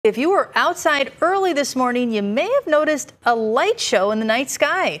If you were outside early this morning, you may have noticed a light show in the night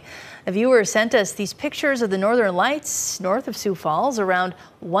sky. A viewer sent us these pictures of the northern lights north of Sioux Falls around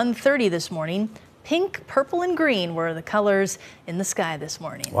 1:30 this morning. Pink, purple, and green were the colors in the sky this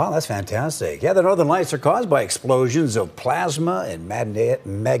morning. Wow, that's fantastic. Yeah, the northern lights are caused by explosions of plasma and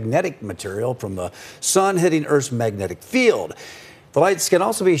magnetic material from the sun hitting Earth's magnetic field. The lights can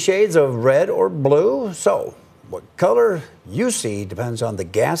also be shades of red or blue. So what color you see depends on the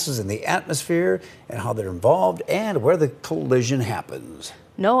gases in the atmosphere and how they're involved and where the collision happens.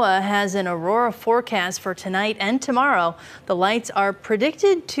 NOAA has an aurora forecast for tonight and tomorrow. The lights are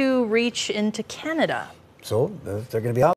predicted to reach into Canada. So they're going to be out.